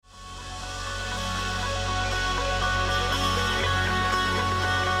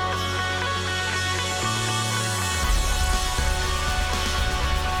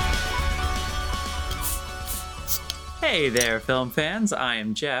Hey there, film fans. I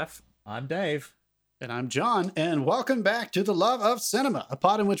am Jeff. I'm Dave. And I'm John, and welcome back to The Love of Cinema, a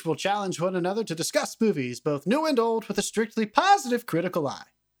pod in which we'll challenge one another to discuss movies, both new and old, with a strictly positive critical eye.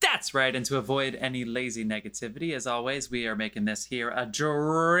 That's right, and to avoid any lazy negativity, as always, we are making this here a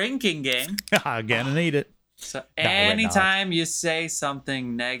drinking game. Gonna need it. So anytime you say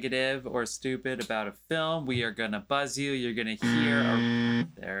something negative or stupid about a film, we are going to buzz you. You're going to hear...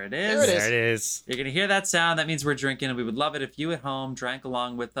 There it is. There it is. You're going to hear that sound. That means we're drinking, and we would love it if you at home drank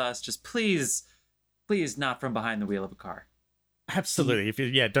along with us. Just please not from behind the wheel of a car. Absolutely. If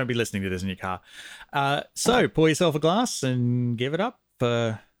you, don't be listening to this in your car. So pour yourself a glass and give it up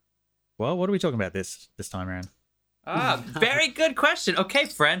for... Well, what are we talking about this time around? Very good question. Okay,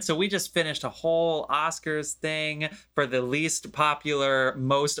 friend. So we just finished a whole Oscars thing for the least popular,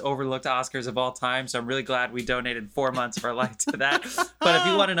 most overlooked Oscars of all time. So I'm really glad we donated 4 months of our life to that. But if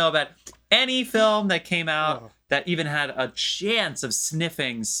you want to know about any film that came out that even had a chance of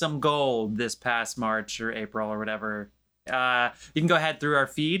sniffing some gold this past March or April or whatever, you can go ahead through our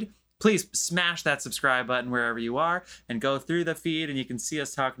feed. Please smash that subscribe button wherever you are and go through the feed, and you can see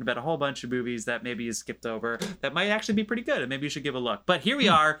us talking about a whole bunch of movies that maybe you skipped over that might actually be pretty good, and maybe you should give a look. But here we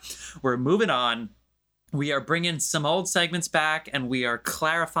are. We're moving on. We are bringing some old segments back, and we are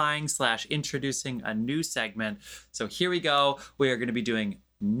clarifying / introducing a new segment. So here we go. We are going to be doing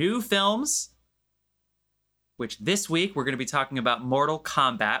new films, which this week we're going to be talking about Mortal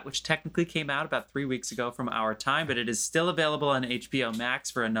Kombat, which technically came out about 3 weeks ago from our time, but it is still available on HBO Max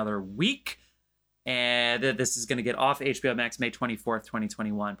for another week. And this is going to get off HBO Max May 24th,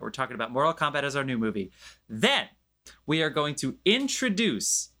 2021. But we're talking about Mortal Kombat as our new movie. Then we are going to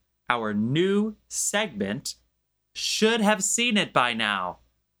introduce our new segment, Should Have Seen It By Now.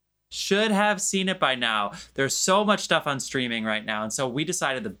 Should have seen it by now. There's so much stuff on streaming right now. And so we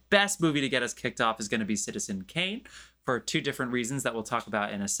decided the best movie to get us kicked off is going to be Citizen Kane for 2 different reasons that we'll talk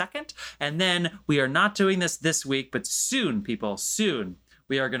about in a second. And then we are not doing this week, but soon, people, soon,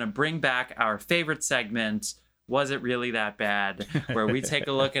 we are going to bring back our favorite segment, Was It Really That Bad? Where we take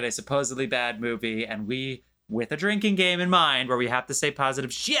a look at a supposedly bad movie and we, with a drinking game in mind, where we have to say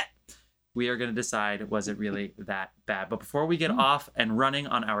positive shit, we are going to decide, was it really that bad? But before we get off and running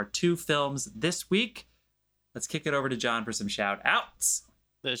on our 2 films this week, let's kick it over to John for some shout-outs.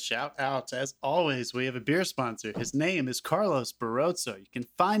 The shout-outs, as always, we have a beer sponsor. His name is Carlos Barroso. You can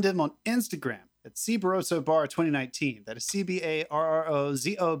find him on Instagram at CBarroso Bar 2019. That is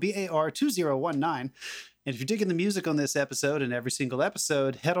CBarrozobar 2019. And if you're digging the music on this episode and every single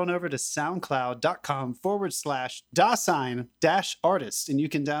episode, head on over to soundcloud.com/Dasein-artist, and you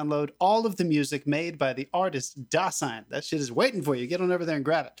can download all of the music made by the artist Dasein. That shit is waiting for you. Get on over there and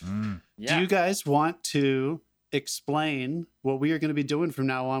grab it. Yeah. Do you guys want to explain what we are going to be doing from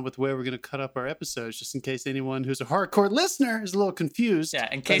now on with where we're going to cut up our episodes, just in case anyone who's a hardcore listener is a little confused?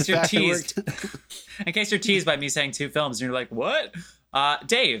 Yeah, in case you're teased. In case you're teased by me saying 2 films and you're like, what?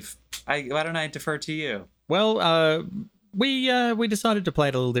 Dave, why don't I defer to you? Well, we decided to play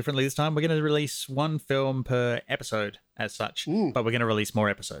it a little differently this time. We're going to release 1 film per episode as such, but we're going to release more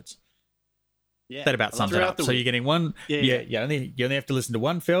episodes. Yeah, that about sums it up. So you're getting one. You only have to listen to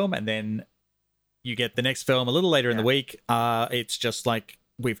 1 film, and then you get the next film a little later in the week. It's just like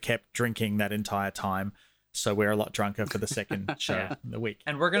we've kept drinking that entire time. So we're a lot drunker for the second show in the week.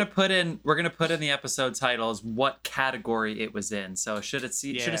 And we're gonna put in the episode titles what category it was in. So should have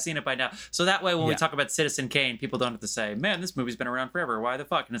seen it by now. So that way when we talk about Citizen Kane, people don't have to say, man, this movie's been around forever. Why the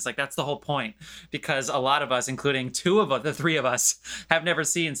fuck? And it's like, that's the whole point. Because a lot of us, including the 3 of us, have never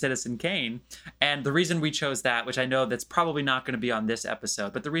seen Citizen Kane. And the reason we chose that, which I know that's probably not going to be on this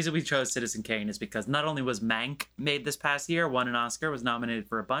episode, but the reason we chose Citizen Kane is because not only was Mank made this past year, won an Oscar, was nominated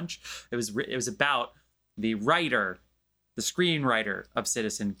for a bunch. It was about the screenwriter of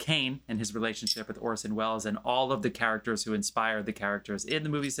Citizen Kane and his relationship with Orson Welles and all of the characters who inspired the characters in the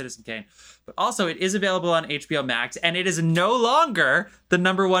movie Citizen Kane. But also it is available on HBO Max, and it is no longer the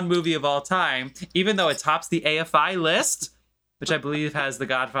 #1 movie of all time, even though it tops the AFI list, which I believe has The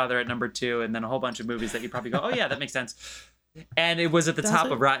Godfather at number 2, and then a whole bunch of movies that you probably go, oh yeah, that makes sense. And it was at the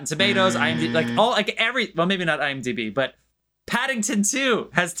top of Rotten Tomatoes, IMDb, well, maybe not IMDb, but Paddington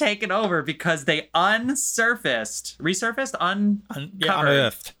 2 has taken over because they unearthed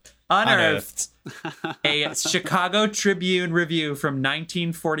a Chicago Tribune review from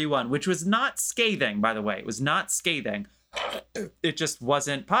 1941, which was not scathing, by the way. It was not scathing. It just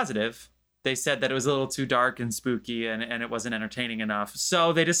wasn't positive. They said that it was a little too dark and spooky and it wasn't entertaining enough.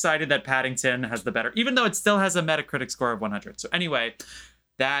 So they decided that Paddington has the better, even though it still has a Metacritic score of 100. So anyway,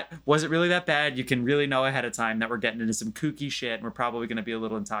 that wasn't really that bad. You can really know ahead of time that we're getting into some kooky shit and we're probably going to be a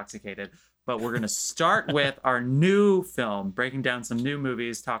little intoxicated. but we're going to start with our new film, breaking down some new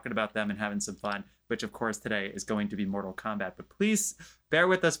movies, talking about them, and having some fun, which, of course, today is going to be Mortal Kombat. But please bear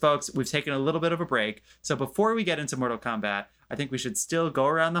with us, folks. We've taken a little bit of a break. So before we get into Mortal Kombat, I think we should still go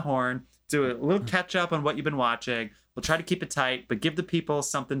around the horn, do a little catch up on what you've been watching. We'll try to keep it tight, but give the people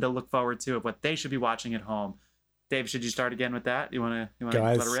something to look forward to of what they should be watching at home. Dave, should you start again with that? You want to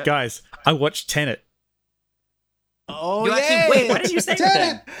let it rip? Guys, I watched Tenet. Oh, you actually, wait, what did you say?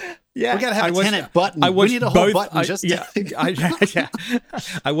 Tenet. Yeah, we gotta have a Tenet button. We need a whole button just.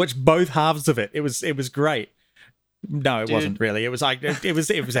 I watched both halves of it. It was great. No, it wasn't really. It was like it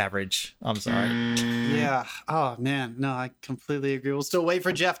was average. I'm sorry. Yeah. Oh man, no, I completely agree. We'll still wait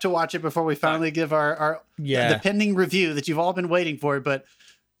for Jeff to watch it before we finally give our the pending review that you've all been waiting for. But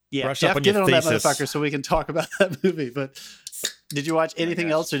yeah, brush Jeff, up on get your on that thesis. motherfucker so we can talk about that movie. But did you watch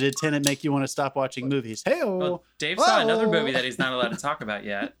anything else, or did Tenet make you want to stop watching movies? Hey, well, Dave saw another movie that he's not allowed to talk about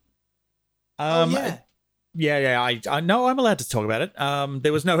yet. I know I'm allowed to talk about it.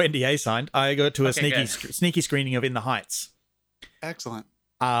 There was no NDA signed. I go to a sneaky screening of In the Heights. Excellent.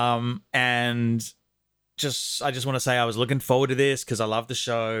 And I just want to say I was looking forward to this because I love the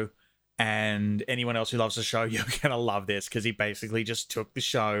show, and anyone else who loves the show, you're gonna love this because he basically just took the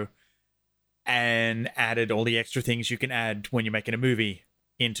show and added all the extra things you can add when you're making a movie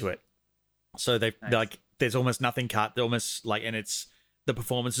into it. So they like there's almost nothing cut. They're almost like, and it's the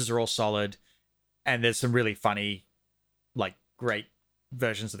performances are all solid. And there's some really funny, like, great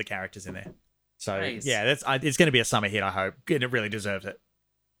versions of the characters in there. So, yeah, it's going to be a summer hit, I hope. And it really deserves it.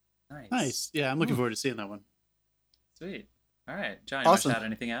 Nice. Yeah, I'm looking forward to seeing that one. Sweet. All right. John, you want to shout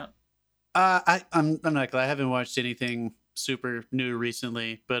anything out? I'm not glad. I haven't watched anything super new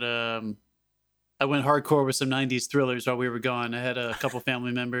recently, but I went hardcore with some 90s thrillers while we were gone. I had a couple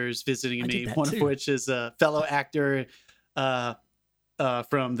family members visiting me, one of which is a fellow actor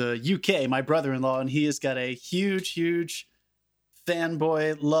from the UK, my brother-in-law, and he has got a huge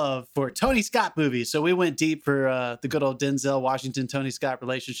fanboy love for Tony Scott movies. So we went deep for the good old Denzel Washington Tony Scott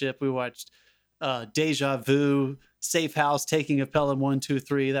relationship. We watched Deja Vu, Safe House, Taking of Pelham 1, 2,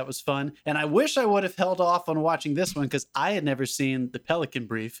 3. That was fun. And I wish I would have held off on watching this one because I had never seen The Pelican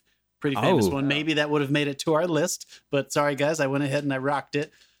Brief. Pretty famous one. Maybe that would have made it to our list. But sorry, guys, I went ahead and I rocked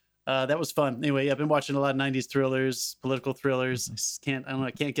it. That was fun. Anyway, I've been watching a lot of 90s thrillers, political thrillers.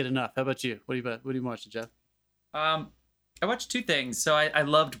 I can't get enough. How about you? What are you watching, Jeff? I watched two things. So I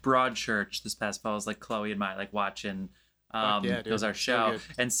loved Broadchurch this past fall. It was like Chloe and I watching. It was our show.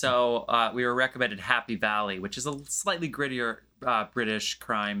 And so we were recommended Happy Valley, which is a slightly grittier British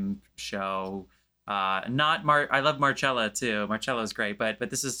crime show. I love Marcella too. Marcella is great, but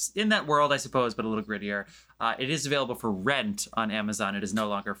this is in that world, I suppose, but a little grittier. It is available for rent on Amazon. It is no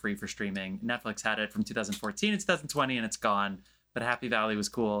longer free for streaming. Netflix had it from 2014 to 2020, and it's gone. But Happy Valley was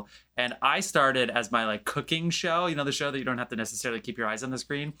cool. And I started as my cooking show, the show that you don't have to necessarily keep your eyes on the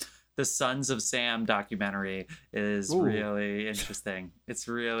screen. The Sons of Sam documentary is really interesting. It's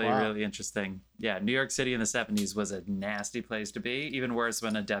really interesting. Yeah, New York City in the 70s was a nasty place to be. Even worse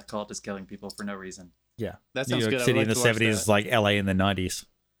when a death cult is killing people for no reason. Yeah, that New sounds York good. City in the 70s is like LA in the 90s.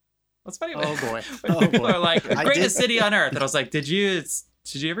 What's funny? Oh boy! When people are like, greatest city on earth, and I was like, did you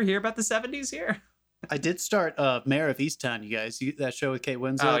ever hear about the 70s here? I did start Mayor of Easttown, you guys. That show with Kate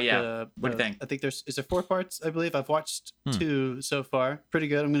Winslet. Oh, yeah. What do you think? I think is there 4 parts, I believe. I've watched 2 so far. Pretty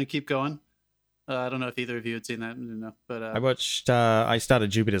good. I'm going to keep going. I don't know if either of you had seen that. No, but I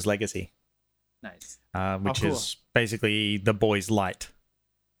started Jupiter's Legacy. Nice. Which is basically The Boys Light.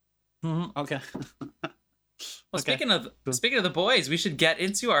 Mm-hmm. Okay. Well, speaking of The Boys, we should get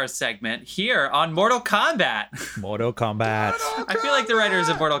into our segment here on Mortal Kombat. Mortal Kombat. I feel like the writers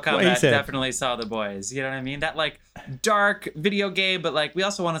of Mortal Kombat definitely saw The Boys. You know what I mean? That dark video game, but we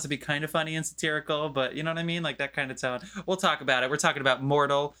also want it to be kind of funny and satirical, but you know what I mean? That kind of tone. We'll talk about it. We're talking about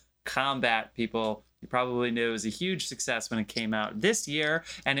Mortal Kombat, people. You probably knew it was a huge success when it came out this year,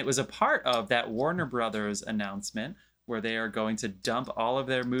 and it was a part of that Warner Brothers announcement where they are going to dump all of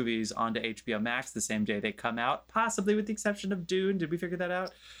their movies onto HBO Max the same day they come out, possibly with the exception of Dune. Did we figure that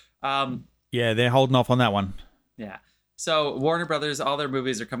out? Yeah, they're holding off on that one. Yeah. So Warner Brothers, all their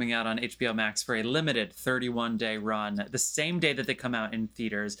movies are coming out on HBO Max for a limited 31-day run, the same day that they come out in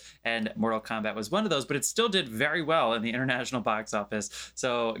theaters, and Mortal Kombat was one of those, but it still did very well in the international box office.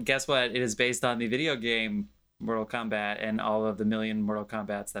 So guess what? It is based on the video game Mortal Kombat and all of the million Mortal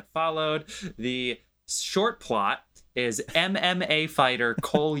Kombats that followed. The short plot is MMA fighter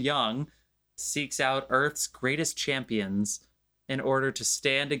Cole Young seeks out Earth's greatest champions in order to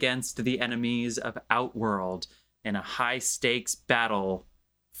stand against the enemies of Outworld in a high-stakes battle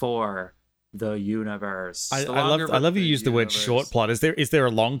for the universe. I love you use the word short plot. Is there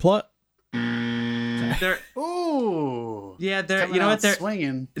a long plot? There, Ooh. yeah, there. Coming You know out what? There,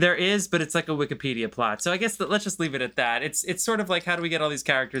 swinging. there is, but it's like a Wikipedia plot. So I guess let's just leave it at that. It's sort of like, how do we get all these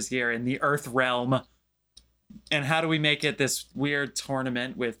characters here in the Earth realm, and how do we make it this weird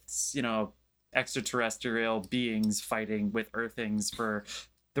tournament with, you know, extraterrestrial beings fighting with Earthings for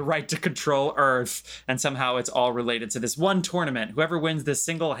the right to control Earth, and somehow it's all related to this one tournament. Whoever wins this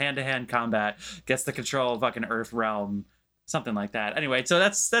single hand-to-hand combat gets the control of fucking Earth realm. Something like that. Anyway, so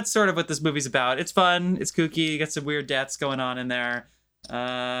that's sort of what this movie's about. It's fun. It's kooky. You got some weird deaths going on in there.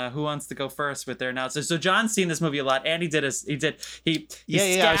 Who wants to go first with their announcement? So John's seen this movie a lot. Andy he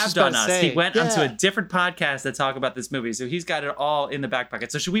scabbed on us. He went onto a different podcast that talk about this movie. So he's got it all in the back pocket.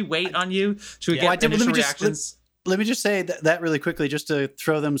 So should we wait on you? Should we get initial reactions? Let me just say that really quickly, just to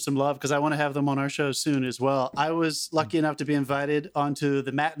throw them some love, because I want to have them on our show soon as well. I was lucky enough to be invited onto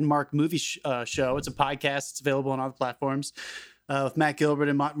the Matt and Mark movie show. It's a podcast. It's available on all the platforms with Matt Gilbert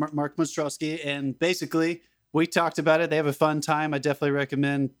and Mark Monstrowski. And basically, we talked about it. They have a fun time. I definitely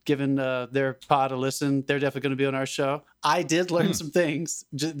recommend giving their pod a listen. They're definitely going to be on our show. I did learn some things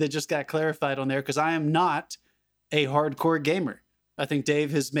that just got clarified on there, because I am not a hardcore gamer. I think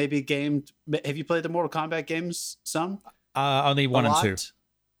Dave has maybe gamed. Have you played the Mortal Kombat games? Some? Only one and two.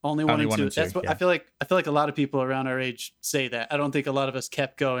 Only one and two. That's what I feel like. I feel like a lot of people around our age say that. I don't think a lot of us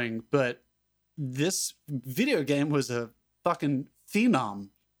kept going, but this video game was a fucking phenom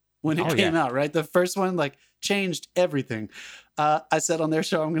when it came out. Right, the first one like changed everything. I said on their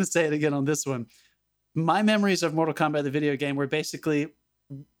show, I'm going to say it again on this one. My memories of Mortal Kombat, the video game, were basically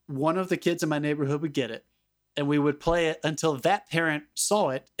one of the kids in my neighborhood would get it, and we would play it until that parent saw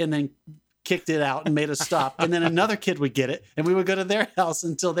it and then kicked it out and made us stop. And then another kid would get it, and we would go to their house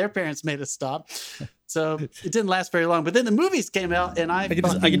until their parents made us stop. So it didn't last very long. But then the movies came out, and I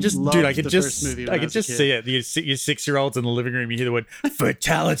could just see it. Your 6-year-olds in the living room, you hear the word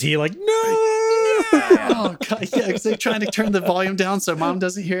fatality. You're like, no. Oh god, yeah, because they're trying to turn the volume down so mom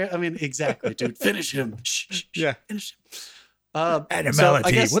doesn't hear it. I mean, exactly, dude. Finish him. Shh, yeah, finish him.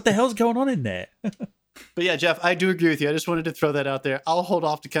 Animality. What the hell's going on in there? But yeah, Jeff, I do agree with you. I just wanted to throw that out there. I'll hold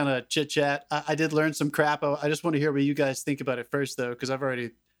off to kind of chit chat. I did learn some crap. I just want to hear what you guys think about it first, though, because I've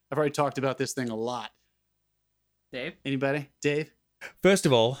already talked about this thing a lot. Dave? Anybody? Dave? First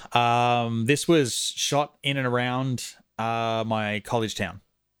of all, this was shot in and around my college town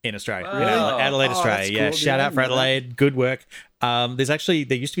in Australia, in Adelaide, Australia. Yeah, cool. Shout out for Adelaide. Good work. There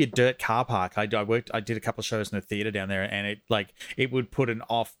used to be a dirt car park. I did a couple of shows in a theater down there, and it would put an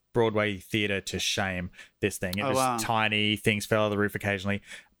off-Broadway theater to shame. This thing, it was tiny. Things fell out of the roof occasionally,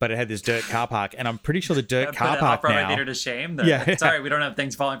 but it had this dirt car park, and I'm pretty sure the dirt car park off-Broadway now. theater to shame. Yeah. Sorry, we don't have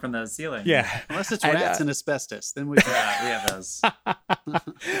things falling from the ceiling. Yeah, unless it's rats and asbestos, then we have those.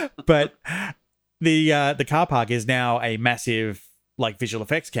 But the car park is now a massive visual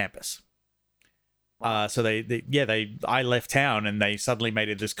effects campus. So I left town, and they suddenly made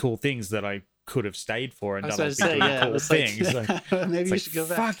it this cool things that I could have stayed for and done all these cool things. Maybe you should go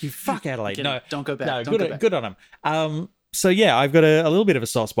back. Fuck Adelaide. No, don't go back. No, don't go back. Good on them. So yeah, I've got a little bit of a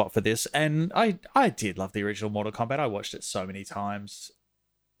soft spot for this, and I did love the original Mortal Kombat. I watched it so many times.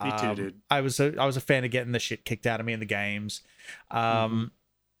 Me too, dude. I was a fan of getting the shit kicked out of me in the games. I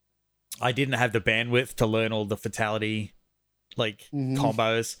didn't have the bandwidth to learn all the fatality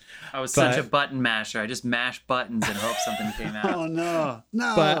combos. I was such a button masher. I just mashed buttons and hope something came out. Oh no.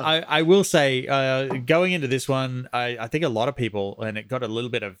 But I will say, going into this one, I think a lot of people, and it got a little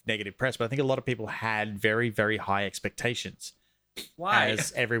bit of negative press, but I think a lot of people had very, very high expectations. Why?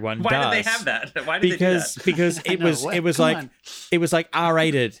 As everyone does. Why did they have that? Why did they do that? Because it was like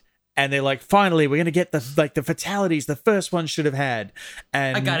R-rated. And they're like, finally, we're gonna get the fatalities the first one should have had.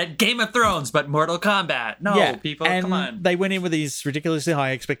 And I got it, Game of Thrones, but Mortal Kombat. No, people, come on. They went in with these ridiculously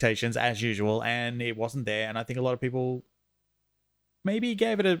high expectations as usual, and it wasn't there. And I think a lot of people maybe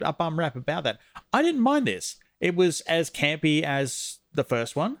gave it a bum rap about that. I didn't mind this. It was as campy as the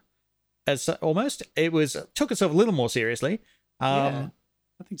first one, as almost. It took itself a little more seriously. I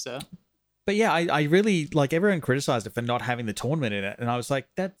think so. But yeah, I really everyone criticized it for not having the tournament in it, and I was like,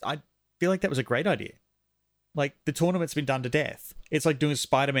 I feel like that was a great idea. Like, the tournament's been done to death. It's like doing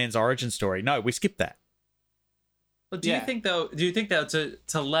Spider-Man's origin story. No, we skipped that. Well, do you think though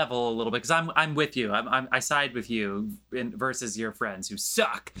to level a little bit, because I'm with you. I side with you versus your friends who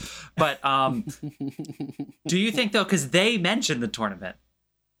suck. But do you think though, because they mentioned the tournament,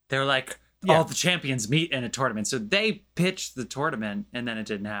 they're like, all the champions meet in a tournament. So they pitched the tournament and then it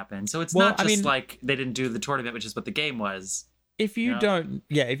didn't happen. So it's not just like they didn't do the tournament, which is what the game was. If you don't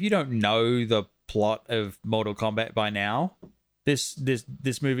know the plot of Mortal Kombat by now, this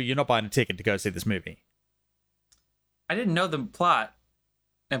movie, you're not buying a ticket to go see this movie. I didn't know the plot.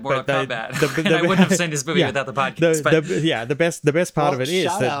 and Mortal But Kombat. And I wouldn't have seen this movie without the podcast. The best part of it is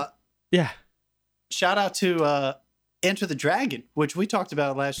that shout out to Enter the Dragon, which we talked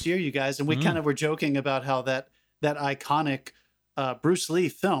about last year, you guys, and we kind of were joking about how that iconic Bruce Lee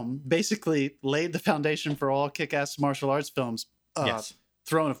film basically laid the foundation for all kick-ass martial arts films.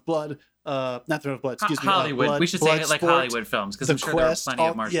 Throne of Blood, not Throne of Blood, excuse me. Hollywood. Blood, we should say it like Sport, Hollywood films, because I'm sure there are plenty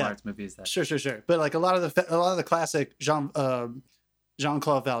of martial arts movies. Sure. But like a lot of the classic Jean-Claude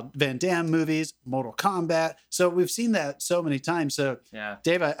Van Damme movies, Mortal Kombat. So we've seen that so many times. So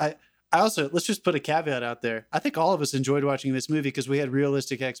Dave, I also, let's just put a caveat out there. I think all of us enjoyed watching this movie because we had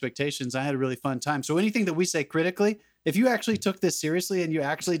realistic expectations. I had a really fun time. So anything that we say critically, if you actually took this seriously and you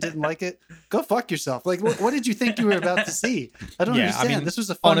actually didn't like it, go fuck yourself. Like, what did you think you were about to see? I don't understand. I mean, this was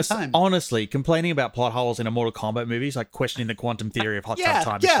a fun time. Honestly, complaining about plot holes in a Mortal Kombat movie is like questioning the quantum theory of Hot Tub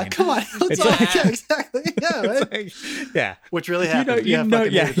Time Machine. Yeah, come on. Exactly. Yeah, right? Which really happened.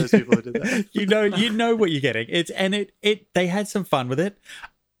 Those people who did that. you know what you're getting. They had some fun with it.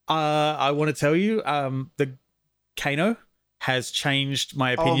 I want to tell you, the Kano has changed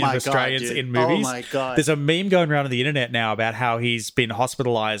my opinion of Australians in movies. Oh my God. There's a meme going around on the internet now about how he's been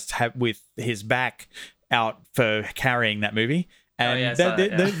hospitalized with his back out for carrying that movie. And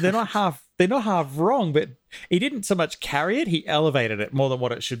they're not half wrong, but he didn't so much carry it, he elevated it more than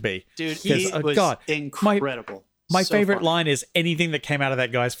what it should be. Dude, he was incredible. My favorite line is anything that came out of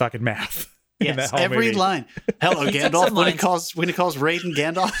that guy's fucking mouth. Yes, every movie. Line. Hello, Gandalf. When he calls Raiden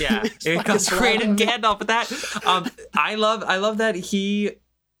Gandalf. Yeah, it calls Raiden Gandalf. But that, I love that he.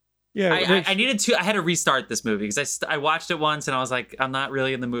 Yeah, I had to restart this movie because I watched it once and I was like, I'm not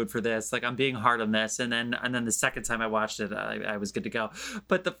really in the mood for this. Like, I'm being hard on this. And then the second time I watched it, I was good to go.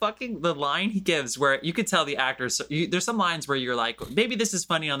 But the line he gives, where you could tell the actors, there's some lines where you're like, maybe this is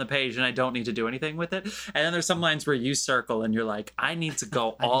funny on the page and I don't need to do anything with it. And then there's some lines where you circle and you're like, I need to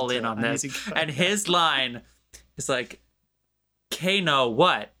go all in on this. And his line is like, Kano,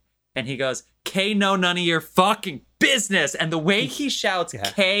 what? And he goes, K, no, none of your fucking business. And the way he shouts,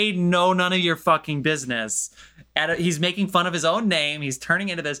 K, no, none of your fucking business. He's making fun of his own name. He's turning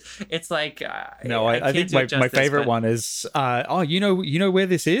into this. It's like, I think my favorite one is, you know where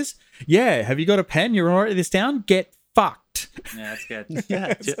this is? Yeah. Have you got a pen? You want to write this down? Get fucked. Yeah, that's good.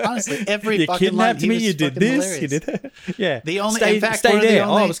 Yeah, dude, honestly, every you fucking line, kidnapped me. You did this. Hilarious. You did that. Yeah. The only stay there.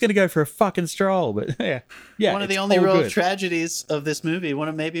 I was going to go for a fucking stroll, but yeah. One of the only real tragedies of this movie, one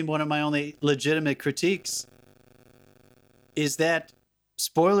of my only legitimate critiques, is that,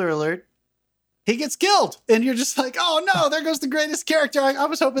 spoiler alert, he gets killed, and you're just like, oh no, there goes the greatest character. I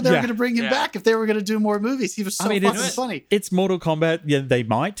was hoping they were going to bring him back if they were going to do more movies. He was so fucking funny. It's Mortal Kombat. Yeah, they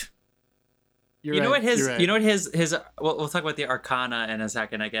might. You know what his we'll talk about the Arcana in a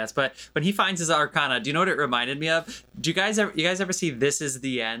second, I guess. But when he finds his Arcana, do you know what it reminded me of? Do you guys ever see This Is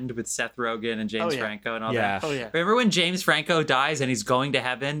the End with Seth Rogen and James Franco and all that? Oh yeah. Remember when James Franco dies and he's going to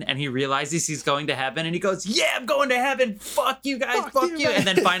heaven and he realizes he's going to heaven and he goes, "Yeah, I'm going to heaven. Fuck you guys, fuck you." And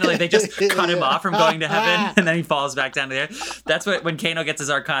then finally they just cut him off from going to heaven and then he falls back down to the earth. That's what when Kano gets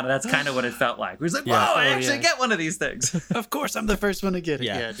his Arcana, that's kind of what it felt like. He's like, "Whoa, I actually get one of these things." Of course, I'm the first one to get it.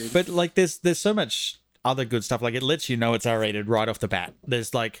 Yeah, dude. But like there's so much other good stuff. Like it lets you know it's R-rated right off the bat.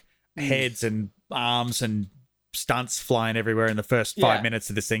 There's like heads and arms and stunts flying everywhere in the first 5 minutes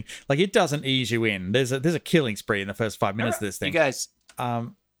of this thing. Like it doesn't ease you in. There's a killing spree in the first 5 minutes of this thing. You guys,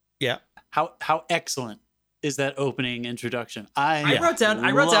 yeah. How excellent is that opening introduction? I wrote down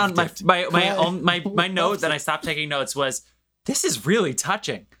my note that I stopped taking notes was, this is really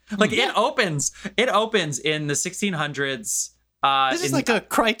touching. Like it opens in the 1600s. This is like a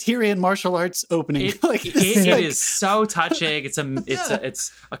Criterion martial arts opening. It is so touching. It's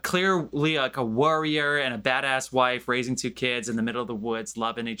a clearly like a warrior and a badass wife raising two kids in the middle of the woods,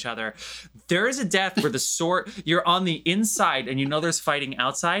 loving each other. There is a death where the sword, you're on the inside and you know there's fighting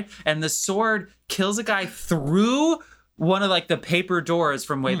outside, and the sword kills a guy through one of like the paper doors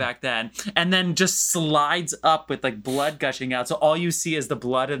from way back then, and then just slides up with like blood gushing out. So all you see is the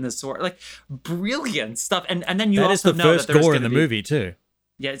blood and the sword. Like brilliant stuff. And then you also know that there's gore in the movie too.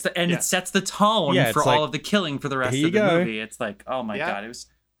 Yeah, it sets the tone for all of the killing for the rest of the movie. It's like, oh my god, it was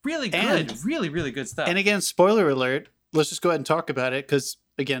really good, really really good stuff. And again, spoiler alert. Let's just go ahead and talk about it because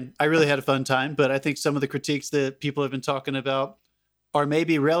again, I really had a fun time. But I think some of the critiques that people have been talking about are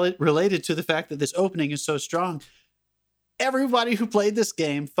maybe related to the fact that this opening is so strong. Everybody who played this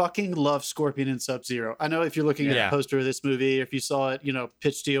game fucking loves Scorpion and Sub-Zero. I know if you're looking at a poster of this movie, or if you saw it,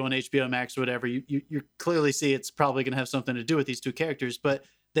 pitched to you on HBO Max or whatever, you clearly see it's probably going to have something to do with these two characters, but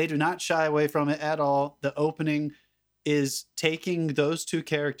they do not shy away from it at all. The opening is taking those two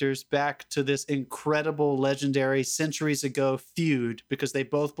characters back to this incredible, legendary, centuries ago feud, because they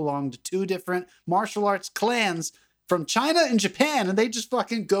both belong to two different martial arts clans from China and Japan, and they just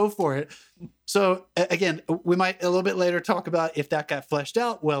fucking go for it. So again, we might a little bit later talk about if that got fleshed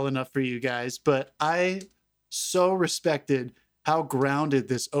out well enough for you guys, but I so respected how grounded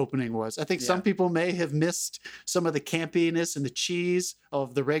this opening was. I think some people may have missed some of the campiness and the cheese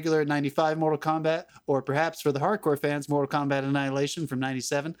of the regular 95 Mortal Kombat, or perhaps for the hardcore fans, Mortal Kombat Annihilation from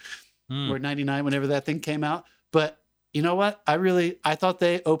 97 or 99, whenever that thing came out. But you know what? I thought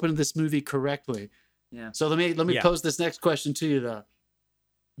they opened this movie correctly. Yeah. So let me pose this next question to you though.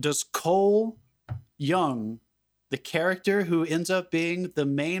 Does Cole Young, the character who ends up being the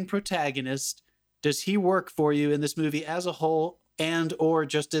main protagonist, does he work for you in this movie as a whole, and or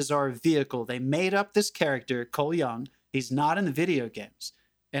just as our vehicle? They made up this character, Cole Young. He's not in the video games.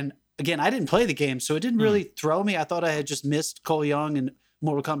 And again, I didn't play the game, so it didn't really throw me. I thought I had just missed Cole Young in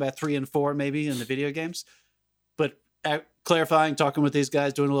Mortal Kombat 3 and 4 maybe in the video games. But clarifying, talking with these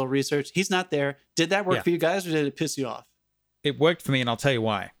guys, doing a little research, he's not there. Did that work for you guys, or did it piss you off? It worked for me, and I'll tell you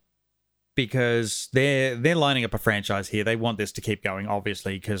why. Because they're lining up a franchise here. They want this to keep going,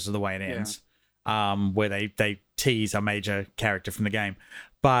 obviously, because of the way it ends. Where they tease a major character from the game.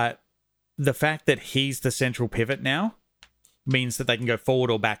 But the fact that he's the central pivot now means that they can go forward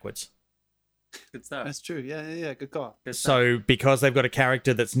or backwards. Good stuff. That's true. Yeah. Good call. So because they've got a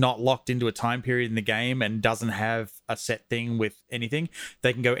character that's not locked into a time period in the game and doesn't have a set thing with anything,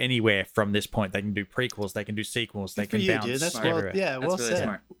 they can go anywhere from this point. They can do prequels, they can do sequels, they can bounce everywhere. Well really said.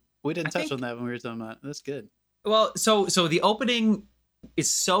 Smart. We didn't touch on that when we were talking about it. That's good. Well, so the opening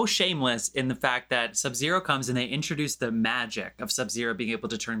is so shameless in the fact that Sub-Zero comes and they introduce the magic of Sub-Zero being able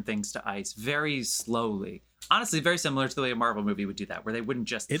to turn things to ice very slowly. Honestly, very similar to the way a Marvel movie would do that, where they wouldn't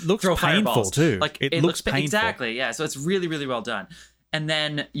just throw painful fireballs. Too. Like it looks painful. Exactly, yeah. So it's really, really well done. And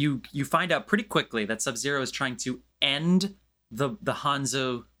then you find out pretty quickly that Sub-Zero is trying to end the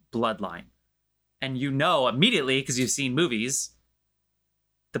Hanzo bloodline. And you know immediately, because you've seen movies,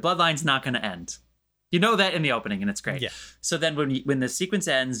 the bloodline's not going to end. You know that in the opening, and it's great. Yeah. So then when the sequence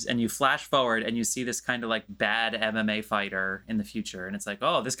ends and you flash forward and you see this kind of like bad MMA fighter in the future, and it's like,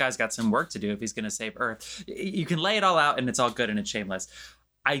 oh, this guy's got some work to do if he's going to save Earth. You can lay it all out and it's all good and it's shameless.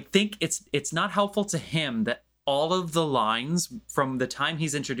 I think it's not helpful to him that all of the lines from the time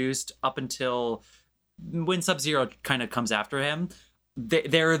he's introduced up until when Sub-Zero kind of comes after him,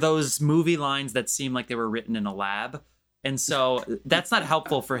 there are those movie lines that seem like they were written in a lab. And so that's not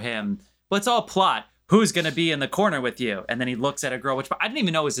helpful for him. But it's all plot. Who's going to be in the corner with you? And then he looks at a girl, which I didn't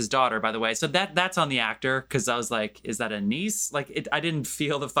even know was his daughter, by the way. So that's on the actor, because I was like, is that a niece? Like, I didn't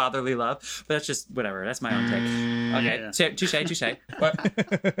feel the fatherly love, but that's just whatever. That's my own take. Okay, touche.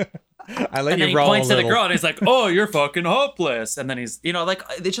 I let and you then he roll points a to the little. girl and he's like, oh, you're fucking hopeless. And then he's, like,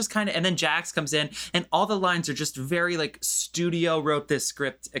 it's just kind of, and then Jax comes in and all the lines are just very like studio wrote this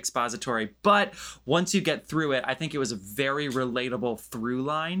script expository. But once you get through it, I think it was a very relatable through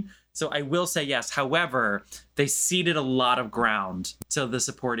line. So I will say yes. However, they ceded a lot of ground to the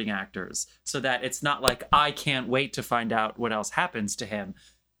supporting actors so that it's not like I can't wait to find out what else happens to him.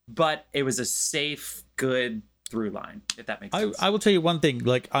 But it was a safe, good through line, if that makes sense. I will tell you one thing.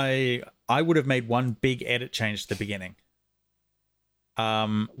 Like I would have made one big edit change at the beginning,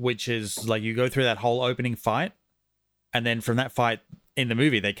 which is like you go through that whole opening fight, and then from that fight in the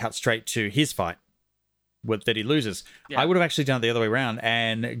movie they cut straight to his fight that he loses. I would have actually done it the other way around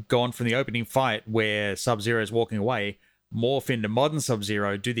and gone from the opening fight where Sub-Zero is walking away, morph into modern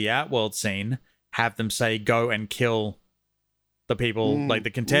Sub-Zero, do the Outworld scene, have them say go and kill the people, like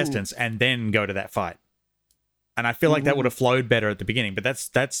the contestants, and then go to that fight. And I feel like that would have flowed better at the beginning, but that's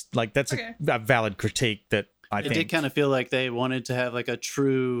okay. a valid critique that I think. It did kind of feel like they wanted to have like a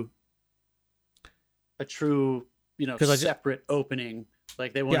true, separate opening.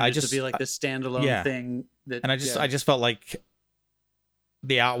 Like they wanted it to be like this standalone thing. I just felt like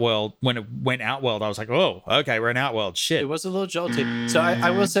the Outworld, when it went Outworld, I was like, oh, okay, we're in Outworld. Shit. It was a little jolty. So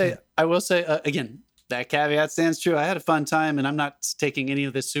I will say again, that caveat stands true. I had a fun time, and I'm not taking any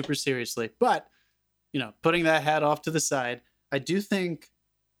of this super seriously. But putting that hat off to the side, I do think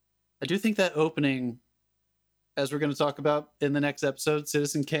that opening, as we're going to talk about in the next episode,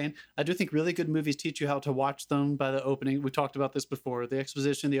 Citizen Kane, I do think really good movies teach you how to watch them by the opening. We talked about this before. The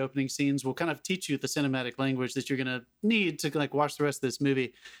exposition, the opening scenes will kind of teach you the cinematic language that you're going to need to like watch the rest of this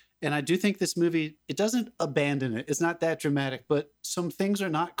movie. And I do think this movie, it doesn't abandon it. It's not that dramatic, but some things are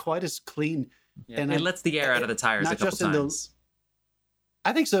not quite as clean. Yeah, and it lets the air out of the tires a couple times.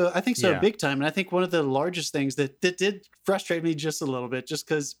 I think so. I think so, Yeah. big time. And I think one of the largest things that did frustrate me just a little bit, just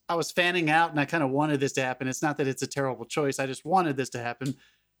because I was fanning out and I kind of wanted this to happen. It's not that it's a terrible choice. I just wanted this to happen.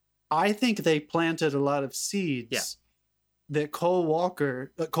 I think they planted a lot of seeds that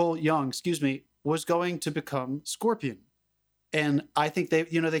Cole Young, excuse me, was going to become Scorpion. And I think they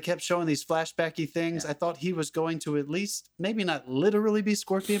kept showing these flashbacky things. I thought he was going to at least, maybe not literally be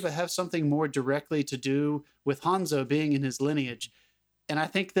Scorpion, but have something more directly to do with Hanzo being in his lineage. And I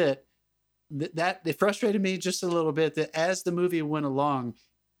think that it frustrated me just a little bit that as the movie went along,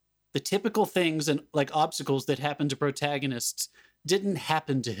 the typical things and like obstacles that happen to protagonists didn't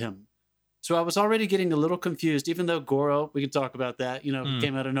happen to him. So I was already getting a little confused, even though Goro, we could talk about that,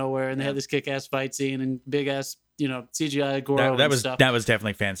 came out of nowhere and they had this kick-ass fight scene and big-ass, CGI Goro that and was stuff. That was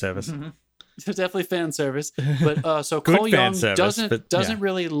definitely fan service. Definitely fan service. But so Good Cole fan Young service, doesn't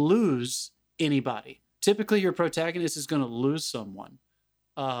really lose anybody. Typically, your protagonist is going to lose someone.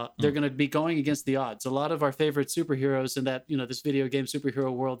 They're going to be going against the odds. A lot of our favorite superheroes in that, this video game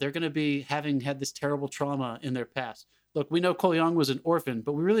superhero world, they're going to be having had this terrible trauma in their past. Look, we know Cole Young was an orphan,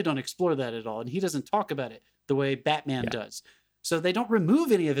 but we really don't explore that at all. And he doesn't talk about it the way Batman does. So they don't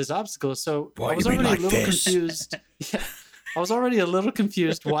remove any of his obstacles. So I was already a little confused. I was already a little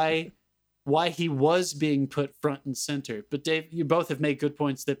confused why he was being put front and center. But Dave, you both have made good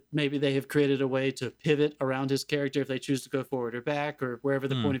points that maybe they have created a way to pivot around his character if they choose to go forward or back or wherever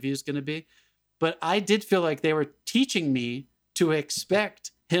the point of view is going to be. But I did feel like they were teaching me to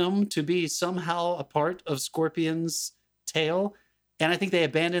expect him to be somehow a part of Scorpion's tale. And I think they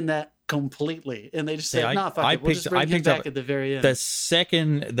abandoned that completely. And they just said, "No, fuck it. We'll just bring him back at the very end." The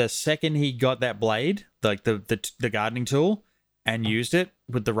second he got that blade, like the gardening tool, and used it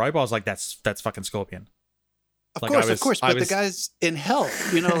with the rope, I was like, that's fucking Scorpion. Of course. But the guy's in hell,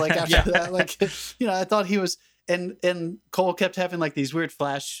 after that, I thought he was, and Cole kept having like these weird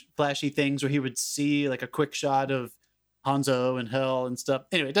flashy things where he would see like a quick shot of Hanzo and hell and stuff.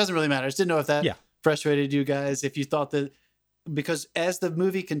 Anyway, it doesn't really matter. I just didn't know if that frustrated you guys, if you thought that, because as the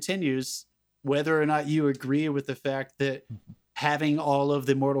movie continues, whether or not you agree with the fact that having all of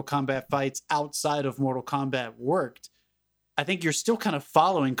the Mortal Kombat fights outside of Mortal Kombat worked, I think you're still kind of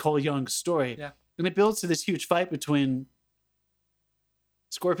following Cole Young's story. Yeah. And it builds to this huge fight between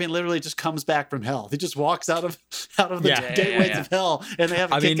Scorpion literally just comes back from hell. He just walks out of the gateways of hell, and they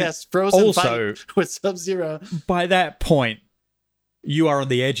have a kick-ass frozen fight with Sub-Zero. By that point, you are on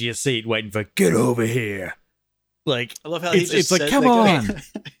the edge of your seat waiting for, get over here. Like, I love how it's like, come on.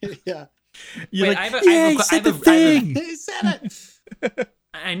 Yeah. You're Wait, like, he said the thing. He said it.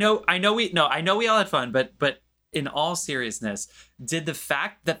 I know we all had fun, but in all seriousness, did the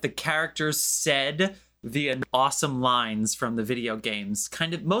fact that the characters said the awesome lines from the video games,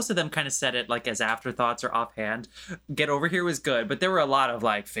 most of them kind of said it like as afterthoughts or offhand, get over here was good, but there were a lot of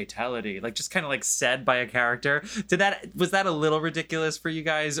like fatality, like just kind of like said by a character. Was that a little ridiculous for you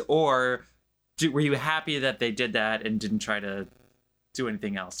guys, or were you happy that they did that and didn't try to do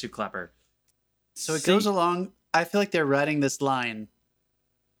anything else too clever? So it goes along. I feel like they're writing this line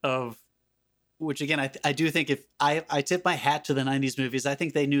of, which again, I do think if I tip my hat to the 90s movies, I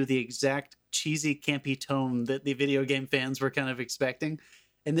think they knew the exact cheesy, campy tone that the video game fans were kind of expecting.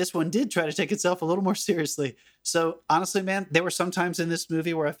 And this one did try to take itself a little more seriously. So honestly, man, there were some times in this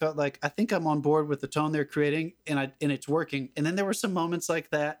movie where I felt like, I think I'm on board with the tone they're creating and it's working. And then there were some moments like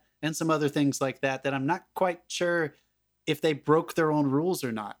that and some other things like that I'm not quite sure if they broke their own rules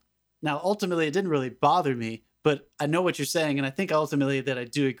or not. Now, ultimately, it didn't really bother me, but I know what you're saying. And I think ultimately that I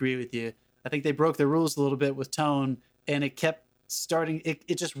do agree with you. I think they broke the rules a little bit with tone, and it kept starting.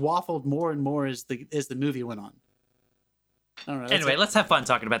 It just waffled more and more as the movie went on. I don't know. Anyway, let's have fun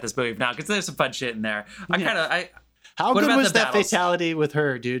talking about this movie now, because there's some fun shit in there. How good was that fatality with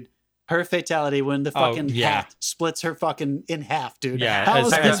her, dude? Her fatality when the fucking hat splits her fucking in half, dude. Yeah,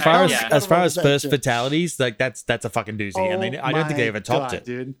 as far as first fatalities, like that's a fucking doozy, and I don't think they ever topped it,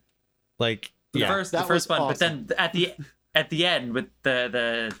 dude. Like the first one, awesome. But then at the end with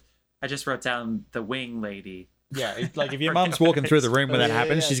the I just wrote down the wing lady. Yeah, like if your mom's walking through the room when that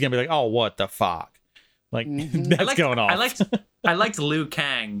happens, she's gonna be like, "Oh, what the fuck." Like, that's going on. I liked Liu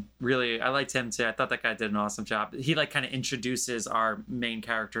Kang, really. I liked him too. I thought that guy did an awesome job. He like kind of introduces our main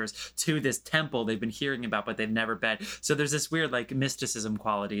characters to this temple they've been hearing about, but they've never been. So there's this weird like mysticism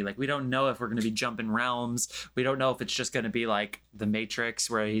quality. Like we don't know if we're going to be jumping realms. We don't know if it's just going to be like the Matrix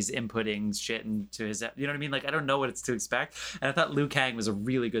where he's inputting shit into his, you know what I mean? Like I don't know what it's to expect. And I thought Liu Kang was a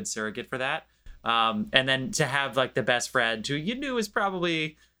really good surrogate for that. And then to have like the best friend who you knew was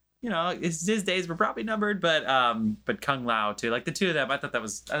probably his days were probably numbered, but Kung Lao too. Like the two of them, I thought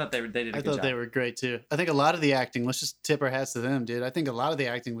they did a good job. They were great too. I think a lot of the acting, let's just tip our hats to them, dude. I think a lot of the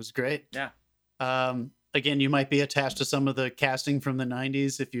acting was great. Yeah. Again, you might be attached to some of the casting from the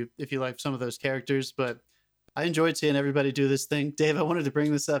 90s if you like some of those characters, but I enjoyed seeing everybody do this thing. Dave, I wanted to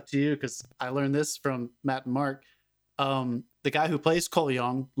bring this up to you because I learned this from Matt and Mark. The guy who plays Cole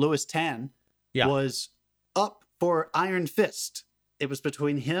Young, Louis Tan, was up for Iron Fist. It was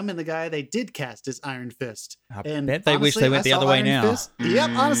between him and the guy they did cast as Iron Fist. I bet they wish they went the other way now. Fist.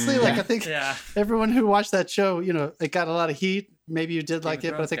 Yep, honestly, like I think everyone who watched that show, it got a lot of heat. Maybe you did like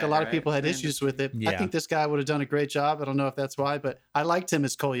it, but I think a lot of people had issues with it. Yeah. I think this guy would have done a great job. I don't know if that's why, but I liked him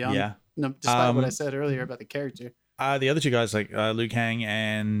as Cole Young. Yeah. Despite what I said earlier about the character. The other two guys, like Liu Kang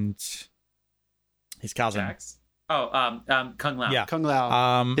and his cousin. Jax. Kung Lao. Yeah. Kung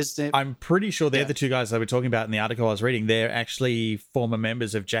Lao. I'm pretty sure they're the two guys they were talking about in the article I was reading. They're actually former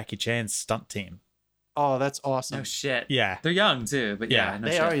members of Jackie Chan's stunt team. Oh, that's awesome. No shit. Yeah. They're young too, but they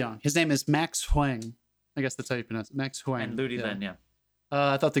are young. His name is Max Huang. I guess that's how you pronounce it. Max Huang. And Ludi Lin, yeah.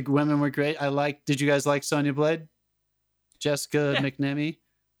 I thought the women were great. Did you guys like Sonya Blade? Jessica McNamee?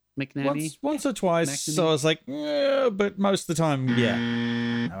 Once or twice, McNamee? So I was like, but most of the time,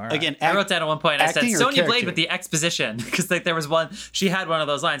 Right. Again, I wrote down at one point, I said, Sonya Blade with the exposition, because like there was she had one of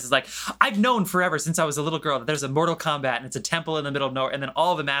those lines. It's like, I've known forever since I was a little girl that there's a Mortal Kombat and it's a temple in the middle of nowhere, and then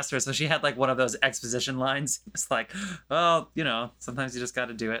all the masters. So she had like one of those exposition lines. It's like, well, sometimes you just got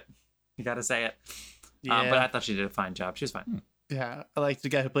to do it. You got to say it. Yeah. But I thought she did a fine job. She was fine. Yeah, I like the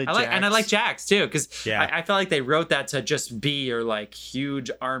guy who played Jax. And I like Jax too, because I felt like they wrote that to just be your like huge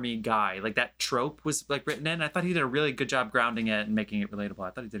army guy. Like that trope was like written in. I thought he did a really good job grounding it and making it relatable. I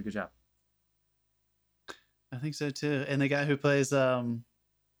thought he did a good job. I think so too. And the guy who plays I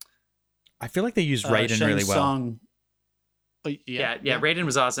feel like they used Raiden really well. Yeah, Raiden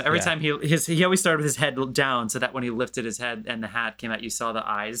was awesome. Every time he always started with his head down, so that when he lifted his head and the hat came out, you saw the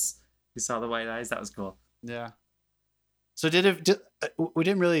eyes. You saw the white eyes. That was cool. Yeah. So did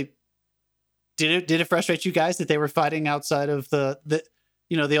it frustrate you guys that they were fighting outside of the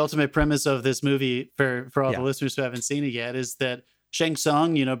ultimate premise of this movie for all the listeners who haven't seen it yet is that Shang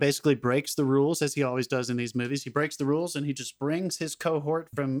Tsung, basically breaks the rules as he always does in these movies. He breaks the rules and he just brings his cohort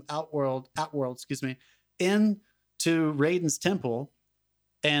from Outworld, into Raiden's temple.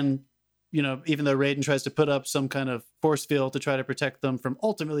 And, even though Raiden tries to put up some kind of force field to try to protect them from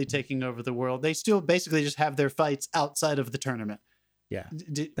ultimately taking over the world, they still basically just have their fights outside of the tournament. Yeah.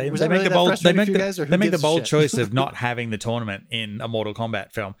 They make the bold choice of not having the tournament in a Mortal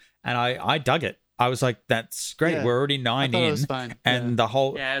Kombat film. And I dug it. I was like, that's great. Yeah. We're already 9 in. It was fine. And the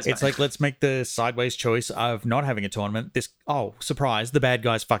whole, it's like, let's make the sideways choice of not having a tournament. Surprise, the bad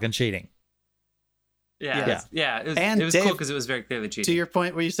guy's fucking cheating. Yeah. It was cool because it was very clearly cheating. To your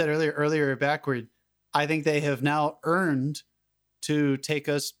point where you said earlier backward, I think they have now earned to take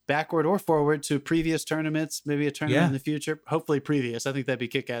us backward or forward to previous tournaments, maybe a tournament in the future. Hopefully previous. I think that'd be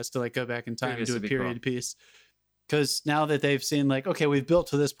kick-ass to like go back in time and do a period piece. Because now that they've seen like, okay, we've built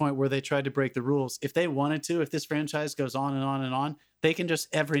to this point where they tried to break the rules. If they wanted to, if this franchise goes on and on and on, they can just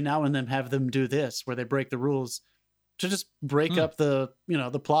every now and then have them do this where they break the rules to just break up the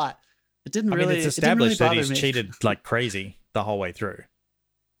plot. It didn't really. It's established that he's cheated like crazy the whole way through.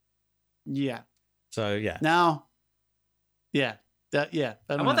 Yeah. So Now. Yeah.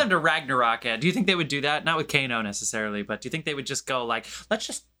 I want them to Ragnarok it. Do you think they would do that? Not with Kano necessarily, but do you think they would just go like, let's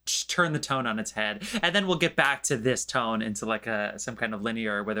just turn the tone on its head, and then we'll get back to this tone into like some kind of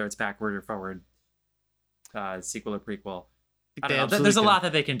linear, whether it's backward or forward, sequel or prequel. I don't know. There's a lot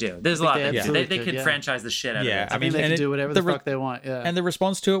that they can do. There's a lot that they can franchise the shit out of it. I mean, they can do whatever the fuck they want. Yeah. And the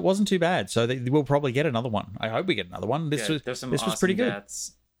response to it wasn't too bad, so we'll probably get another one. I hope we get another one. This was pretty good.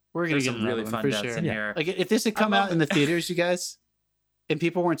 Deaths. We're gonna get really fun for sure. In here. Like if this had come out in the theaters, you guys, and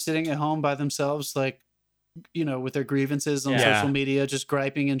people weren't sitting at home by themselves, like with their grievances on social media, just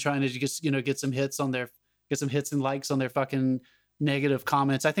griping and trying to just get some hits and likes on their fucking negative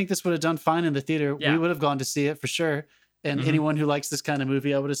comments. I think this would have done fine in the theater. We would have gone to see it for sure. And anyone who likes this kind of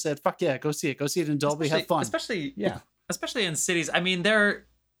movie, I would have said, "Fuck yeah, go see it. Go see it in Dolby. Have fun." Especially in cities. I mean,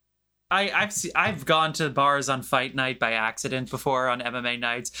 I've gone to bars on fight night by accident before on MMA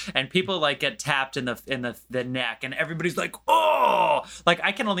nights, and people like get tapped in the neck, and everybody's like, "Oh!" Like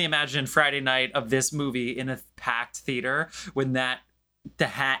I can only imagine Friday night of this movie in a packed theater when the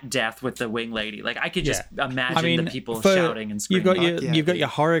hat death with the wing lady. Like I could just imagine the people shouting and screaming. You've got your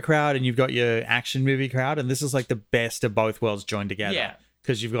horror crowd and you've got your action movie crowd, and this is like the best of both worlds joined together. Yeah,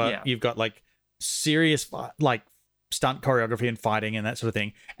 because you've got like serious like stunt choreography and fighting and that sort of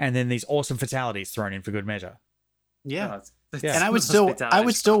thing, and then these awesome fatalities thrown in for good measure. Yeah, Yeah. And I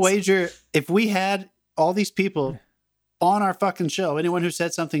would still wager if we had all these people on our fucking show, anyone who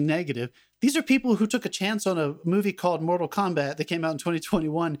said something negative, these are people who took a chance on a movie called Mortal Kombat that came out in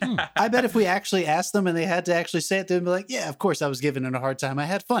 2021. I bet if we actually asked them and they had to actually say it, they'd be like, yeah, of course I was giving it a hard time. I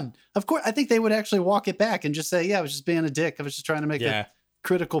had fun. Of course, I think they would actually walk it back and just say, yeah, I was just being a dick. I was just trying to make a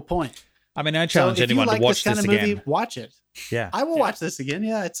critical point. I mean, I challenge anyone to watch this again. Movie, watch it. Yeah. I will watch this again.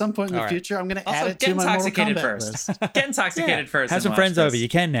 Yeah, at some point in the future. I'm going to add it to my Mortal Kombat list. Get intoxicated first. Have some friends over. You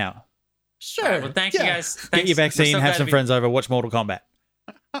can now. Sure. Right, well, thank you guys. Thanks. Get your vaccine, have some friends over, watch Mortal Kombat.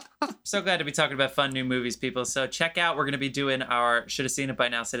 So glad to be talking about fun new movies, people. So check out, we're going to be doing our Should Have Seen It By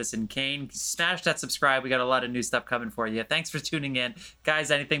Now Citizen Kane. Smash that subscribe. We got a lot of new stuff coming for you. Thanks for tuning in.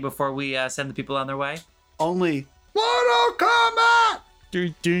 Guys, anything before we send the people on their way? Only Mortal Kombat!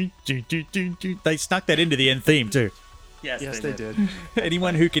 They snuck that into the end theme, too. Yes, they did.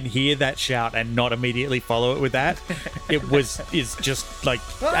 Anyone who can hear that shout and not immediately follow it with that, is just like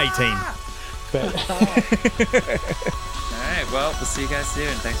 18. But all right, well, we'll see you guys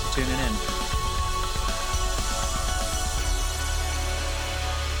soon. Thanks for tuning in.